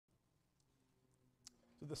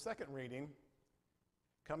So the second reading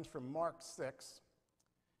comes from Mark 6,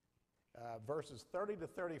 verses 30 to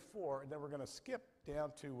 34, and then we're going to skip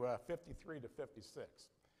down to 53 to 56.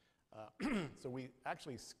 So we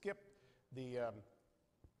actually skipped the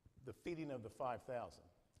feeding of the 5,000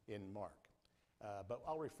 in Mark, but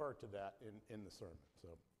I'll refer to that in the sermon. So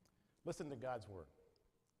listen to God's word.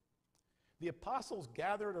 The apostles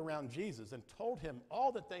gathered around Jesus and told him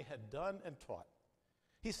all that they had done and taught.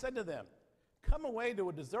 He said to them, "Come away to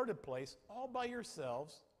a deserted place all by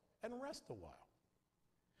yourselves and rest a while."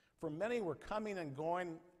 For many were coming and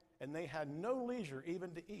going, and they had no leisure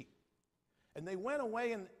even to eat. And they went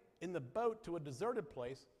away in the boat to a deserted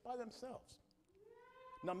place by themselves.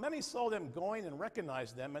 Now many saw them going and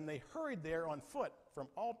recognized them, and they hurried there on foot from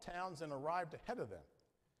all towns and arrived ahead of them.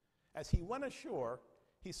 As he went ashore,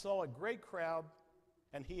 he saw a great crowd,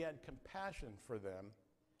 and he had compassion for them,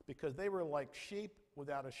 because they were like sheep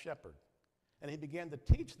without a shepherd. And he began to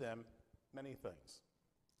teach them many things.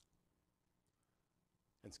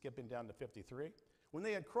 And skipping down to 53, when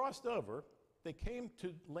they had crossed over, they came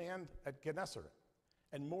to land at Gennesaret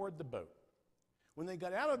and moored the boat. When they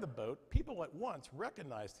got out of the boat, people at once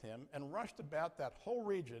recognized him and rushed about that whole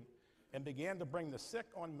region and began to bring the sick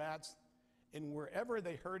on mats in wherever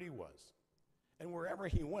they heard he was. And wherever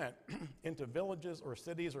he went, into villages or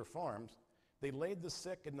cities or farms, they laid the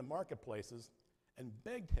sick in the marketplaces and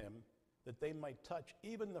begged him that they might touch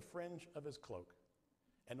even the fringe of his cloak.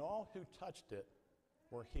 And all who touched it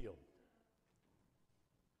were healed.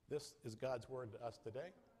 This is God's word to us today.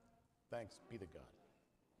 Thanks be to God.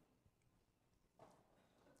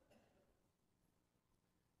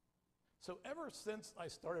 So ever since I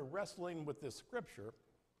started wrestling with this scripture,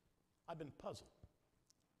 I've been puzzled.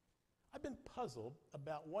 I've been puzzled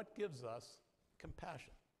about what gives us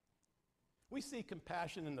compassion. We see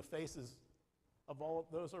compassion in the faces of all of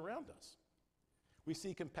those around us. We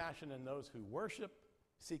see compassion in those who worship,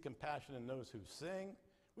 see compassion in those who sing.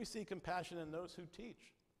 We see compassion in those who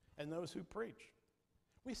teach and those who preach.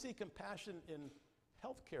 We see compassion in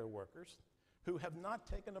healthcare workers who have not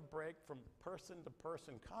taken a break from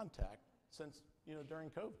person-to-person contact since, during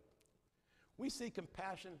COVID. We see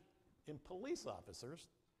compassion in police officers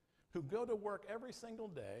who go to work every single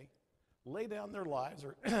day, lay down their lives,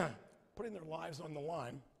 or putting their lives on the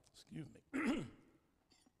line,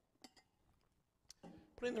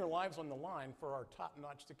 putting their lives on the line for our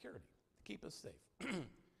top-notch security, to keep us safe.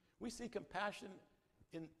 We see compassion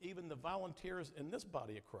in even the volunteers in this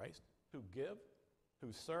body of Christ who give,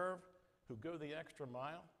 who serve, who go the extra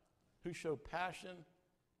mile, who show passion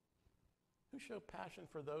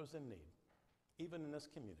for those in need, even in this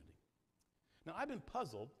community. Now, I've been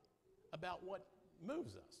puzzled about what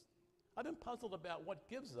moves us. I've been puzzled about what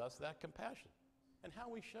gives us that compassion and how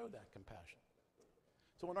we show that compassion.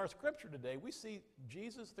 So in our scripture today, we see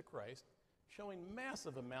Jesus the Christ showing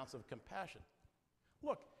massive amounts of compassion.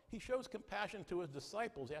 Look, he shows compassion to his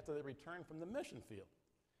disciples after they return from the mission field.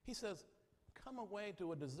 He says, "Come away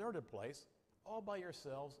to a deserted place all by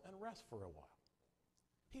yourselves and rest for a while."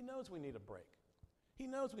 He knows we need a break. He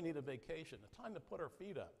knows we need a vacation, a time to put our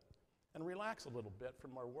feet up and relax a little bit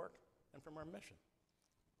from our work and from our mission.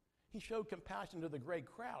 He showed compassion to the great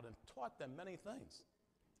crowd and taught them many things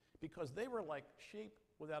because they were like sheep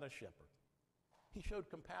without a shepherd. He showed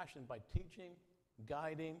compassion by teaching,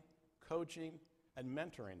 guiding, coaching, and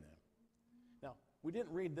mentoring them. Now, we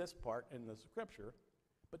didn't read this part in the scripture,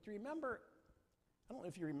 but do you remember, I don't know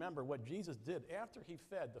if you remember what Jesus did after he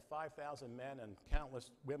fed the 5,000 men and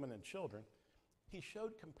countless women and children. He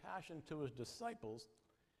showed compassion to his disciples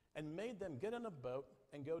and made them get in a boat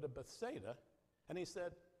and go to Bethsaida, and he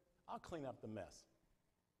said, "I'll clean up the mess.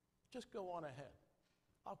 Just go on ahead.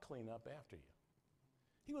 I'll clean up after you."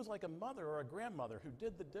 He was like a mother or a grandmother who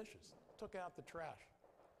did the dishes, took out the trash.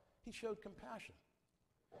 He showed compassion.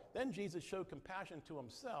 Then Jesus showed compassion to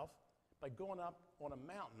himself by going up on a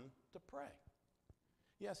mountain to pray.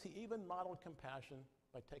 Yes, he even modeled compassion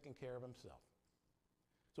by taking care of himself.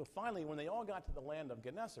 So finally, when they all got to the land of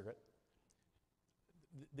Gennesaret,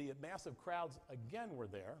 the massive crowds again were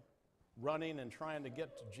there, running and trying to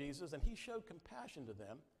get to Jesus, and he showed compassion to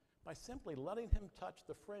them by simply letting him touch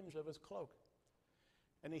the fringe of his cloak.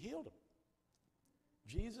 And he healed him.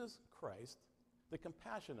 Jesus Christ, the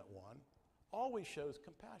compassionate one, always shows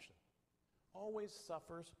compassion, always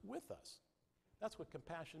suffers with us. That's what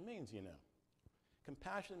compassion means,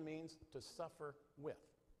 Compassion means to suffer with,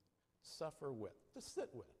 to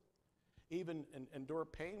sit with, even endure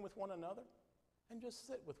pain with one another, and just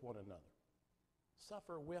sit with one another,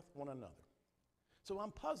 suffer with one another. So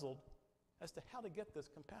I'm puzzled as to how to get this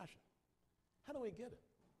compassion. How do we get it?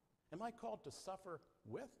 Am I called to suffer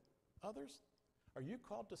with others? Are you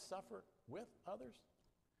called to suffer with others,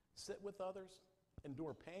 sit with others,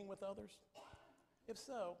 endure pain with others? If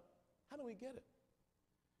so, how do we get it?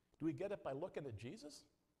 Do we get it by looking at Jesus?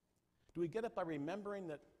 Do we get it by remembering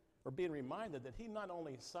that, or being reminded that he not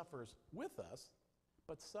only suffers with us,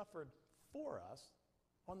 but suffered for us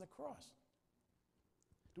on the cross?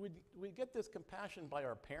 Do we get this compassion by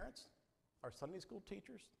our parents, our Sunday school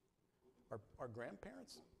teachers, our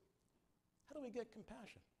grandparents? How do we get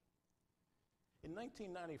compassion? In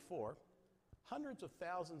 1994, hundreds of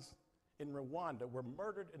thousands in Rwanda were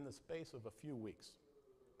murdered in the space of a few weeks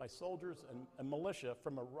by soldiers and militia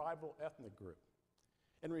from a rival ethnic group.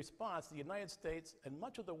 In response, the United States and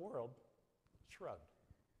much of the world shrugged.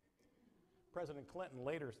 President Clinton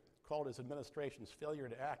later called his administration's failure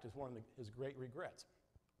to act as one of his great regrets.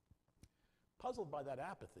 Puzzled by that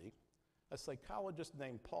apathy, a psychologist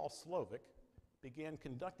named Paul Slovic began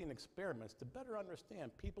conducting experiments to better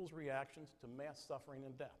understand people's reactions to mass suffering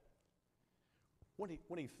and death. What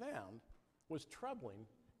he found was troubling,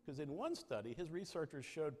 because in one study, his researchers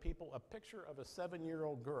showed people a picture of a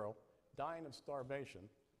 7-year-old girl dying of starvation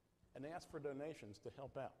and asked for donations to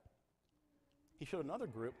help out. He showed another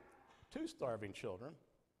group 2 starving children,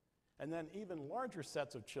 and then even larger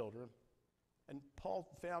sets of children, and Paul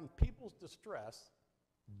found people's distress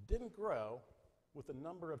didn't grow with the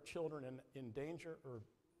number of children in danger or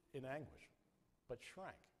in anguish, but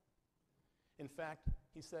shrank. In fact,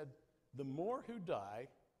 he said, the more who die,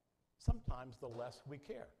 sometimes the less we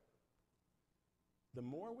care. The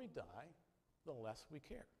more we die, the less we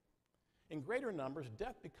care. In greater numbers,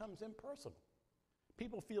 death becomes impersonal.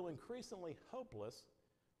 People feel increasingly hopeless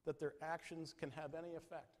that their actions can have any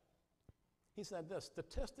effect. He said this,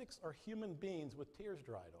 statistics are human beings with tears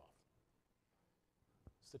dried off.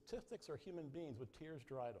 Statistics are human beings with tears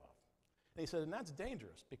dried off. And he said, and that's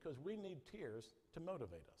dangerous because we need tears to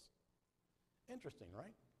motivate us. Interesting,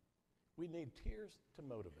 right? We need tears to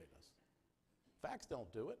motivate us. Facts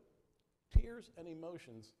don't do it. Tears and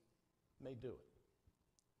emotions may do it.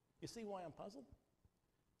 You see why I'm puzzled?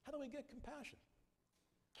 How do we get compassion?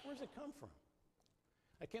 Where does it come from?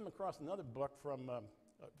 I came across another book from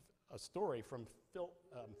a story from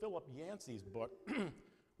Philip Yancey's book,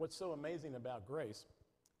 What's So Amazing About Grace,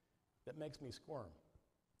 that makes me squirm.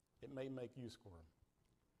 It may make you squirm.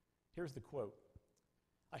 Here's the quote.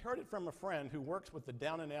 I heard it from a friend who works with the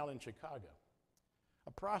Down and Out in Chicago.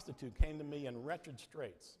 A prostitute came to me in wretched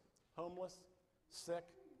straits, homeless, sick,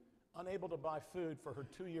 unable to buy food for her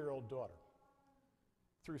 2-year-old daughter.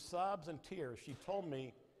 Through sobs and tears, she told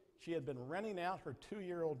me she had been renting out her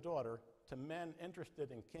 2-year-old daughter to men interested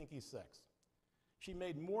in kinky sex. She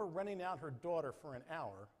made more renting out her daughter for an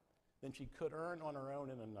hour than she could earn on her own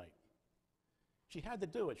in a night. She had to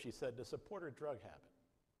do it, she said, to support her drug habit.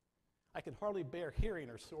 I could hardly bear hearing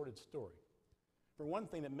her sordid story. For one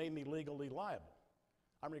thing, it made me legally liable.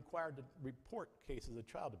 I'm required to report cases of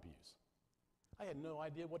child abuse. I had no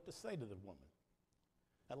idea what to say to the woman.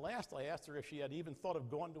 At last, I asked her if she had even thought of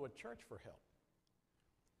going to a church for help.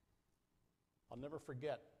 I'll never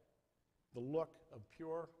forget the look of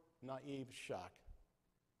pure, naive shock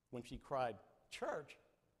when she cried, "Church?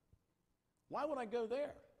 Why would I go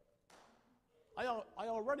there? I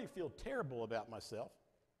already feel terrible about myself.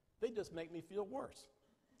 They just make me feel worse."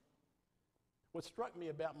 What struck me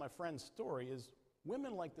about my friend's story is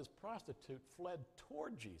women like this prostitute fled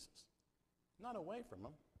toward Jesus, not away from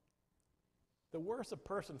him. The worse a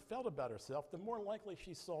person felt about herself, the more likely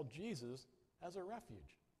she saw Jesus as a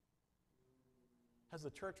refuge. Has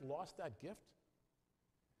the church lost that gift?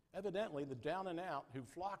 Evidently, the down and out who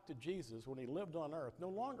flocked to Jesus when he lived on earth no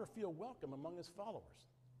longer feel welcome among his followers.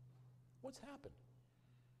 What's happened?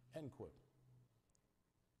 End quote.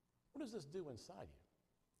 What does this do inside you?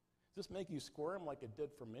 Does this make you squirm like it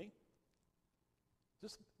did for me?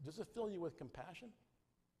 Does it fill you with compassion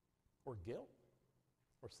or guilt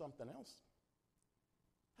or something else?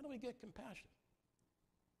 How do we get compassion?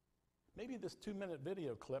 Maybe this 2-minute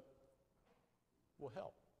video clip will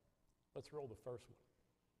help. Let's roll the first one.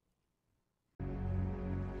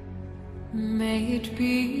 May it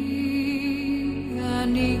be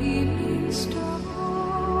an evening star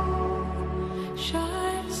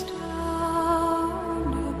shines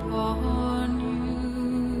down upon you.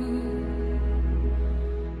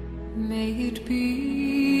 May it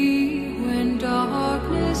be when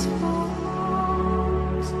darkness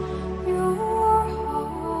falls, your heart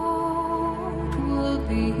will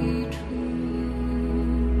be true.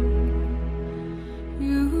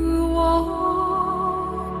 You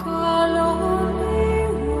walk a lonely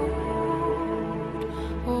road,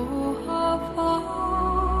 oh how far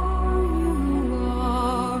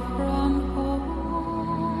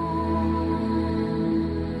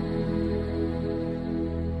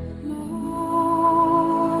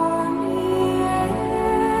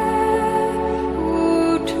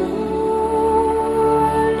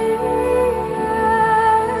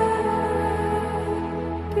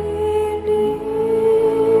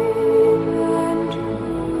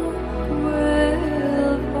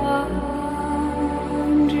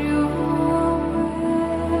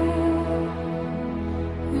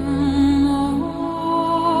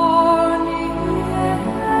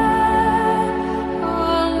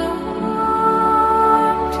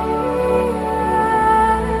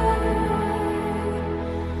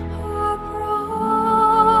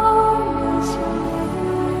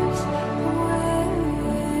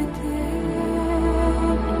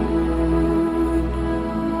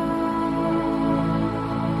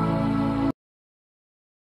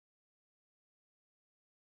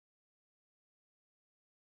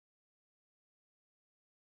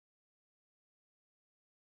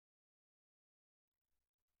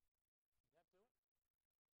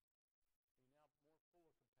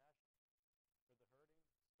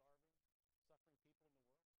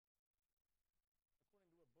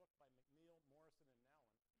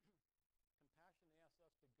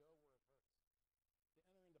us to go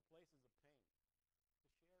where it hurts, to enter into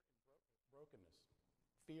places of pain, to share in brokenness,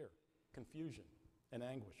 fear, confusion, and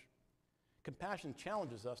anguish. Compassion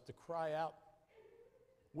challenges us to cry out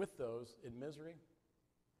with those in misery,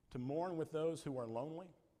 to mourn with those who are lonely,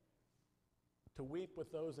 to weep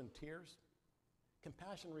with those in tears.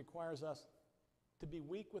 Compassion requires us to be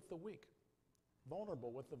weak with the weak,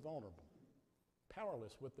 vulnerable with the vulnerable,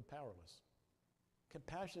 powerless with the powerless.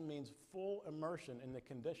 Compassion means full immersion in the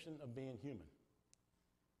condition of being human.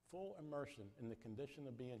 Full immersion in the condition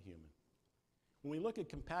of being human. When we look at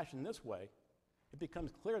compassion this way, it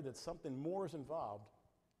becomes clear that something more is involved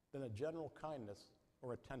than a general kindness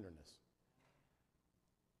or a tenderness.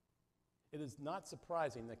 It is not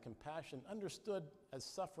surprising that compassion, understood as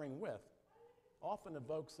suffering with, often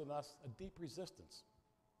evokes in us a deep resistance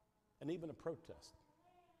and even a protest.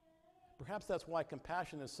 Perhaps that's why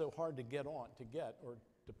compassion is so hard to get or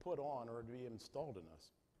to put on or to be installed in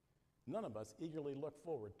us. None of us eagerly look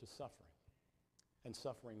forward to suffering and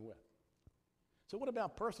suffering with. So what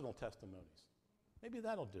about personal testimonies? Maybe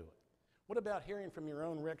that'll do it. What about hearing from your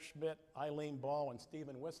own Rick Schmidt, Ilean Ball, and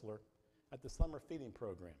Stephen Wisler at the summer feeding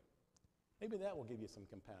program? Maybe that will give you some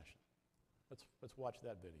compassion. Let's watch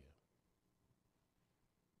that video.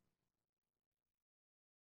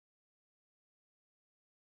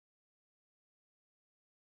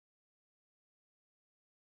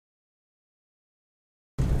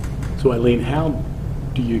 So Ilean, how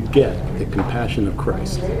do you get the compassion of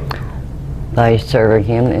Christ? By serving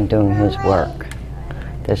Him and doing His work.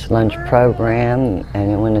 This lunch program,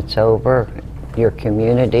 and when it's over, your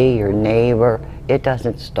community, your neighbor, it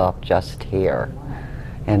doesn't stop just here.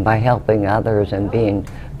 And by helping others and being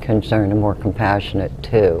concerned and more compassionate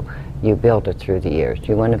too, you build it through the years.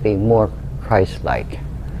 You want to be more Christ-like.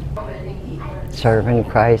 Serving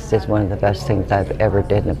Christ is one of the best things I've ever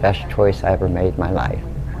did and the best choice I ever made in my life.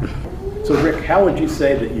 So Rick, how would you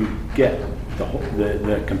say that you get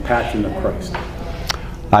the compassion of Christ?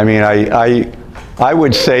 I mean, I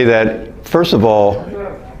would say that, first of all,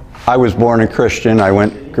 I was born a Christian. I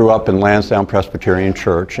grew up in Lansdowne Presbyterian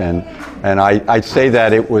Church, and I'd say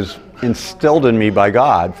that it was instilled in me by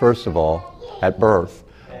God, first of all, at birth.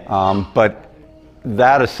 But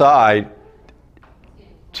that aside,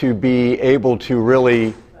 to be able to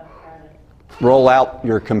really roll out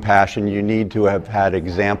your compassion, you need to have had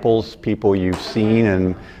examples, people you've seen,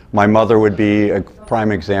 and my mother would be a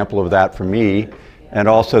prime example of that for me. And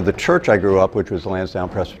also the church I grew up, which was Lansdowne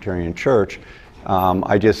Presbyterian Church.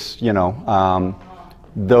 I just,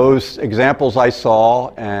 those examples I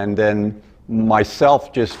saw, and then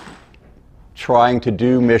myself just trying to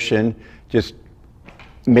do mission, just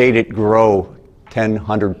made it grow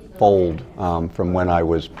 100-fold from when I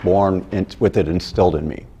was born with it instilled in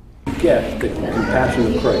me. Get the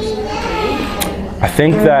compassion of Christ. I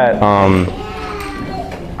think that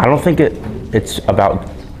I don't think it's about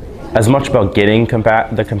as much about getting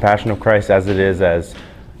the compassion of Christ as it is as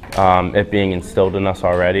it being instilled in us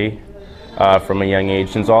already from a young age.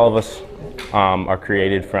 Since all of us are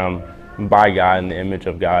created by God in the image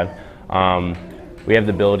of God, we have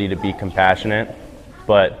the ability to be compassionate,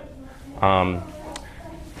 but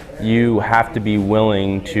you have to be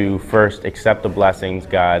willing to first accept the blessings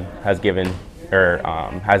God has given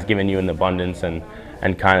you in abundance, and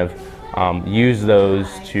kind of use those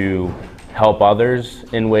to help others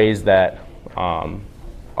in ways that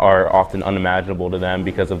are often unimaginable to them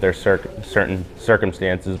because of their certain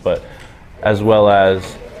circumstances, but as well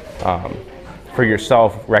as for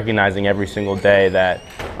yourself, recognizing every single day that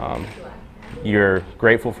you're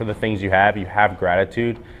grateful for the things you have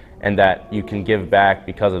gratitude, and that you can give back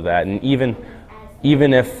because of that. And even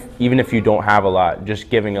if you don't have a lot,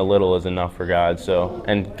 just giving a little is enough for God. So,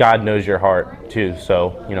 and God knows your heart too.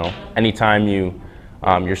 So, anytime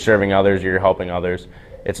you're serving others or you're helping others,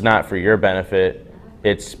 it's not for your benefit.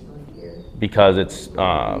 It's because it's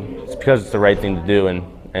the right thing to do.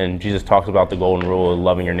 And Jesus talks about the golden rule of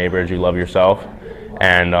loving your neighbor as you love yourself,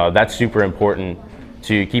 and that's super important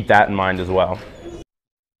to keep that in mind as well.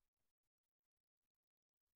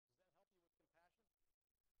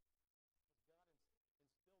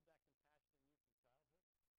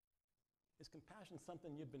 Is compassion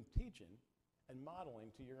something you've been teaching and modeling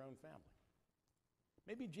to your own family?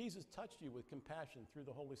 Maybe Jesus touched you with compassion through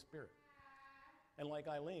the Holy Spirit. And like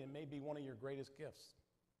Ilean, it may be one of your greatest gifts.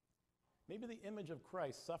 Maybe the image of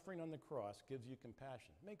Christ suffering on the cross gives you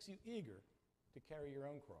compassion, makes you eager to carry your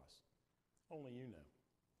own cross. Only you know.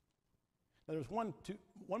 Now there's one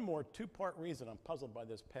more two-part reason I'm puzzled by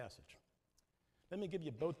this passage. Let me give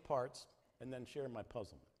you both parts and then share my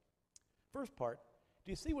puzzlement. First part,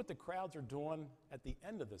 do you see what the crowds are doing at the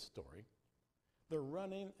end of this story? They're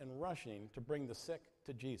running and rushing to bring the sick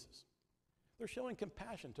to Jesus. They're showing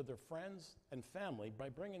compassion to their friends and family by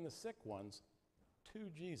bringing the sick ones to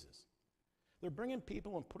Jesus. They're bringing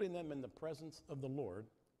people and putting them in the presence of the Lord,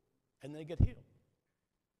 and they get healed.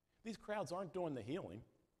 These crowds aren't doing the healing.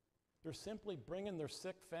 They're simply bringing their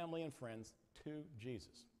sick family and friends to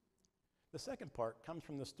Jesus. The second part comes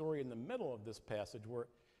from the story in the middle of this passage where,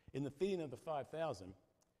 in the feeding of the 5,000,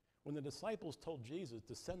 when the disciples told Jesus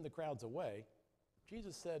to send the crowds away,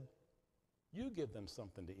 Jesus said, "You give them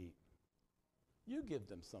something to eat. You give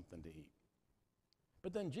them something to eat."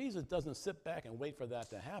 But then Jesus doesn't sit back and wait for that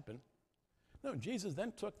to happen. No, Jesus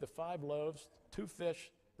then took the 5 loaves, 2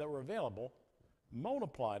 fish that were available,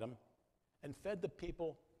 multiplied them, and fed the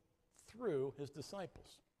people through his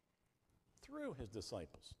disciples. Through his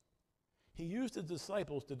disciples. He used his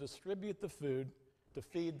disciples to distribute the food to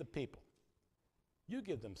feed the people. You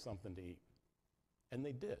give them something to eat. And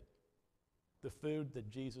they did. The food that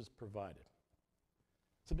Jesus provided.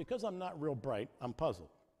 So because I'm not real bright, I'm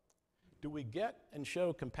puzzled. Do we get and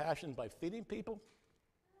show compassion by feeding people?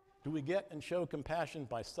 Do we get and show compassion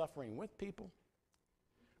by suffering with people?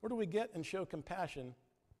 Or do we get and show compassion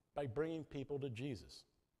by bringing people to Jesus?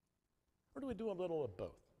 Or do we do a little of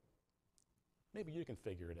both? Maybe you can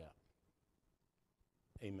figure it out.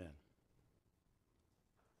 Amen.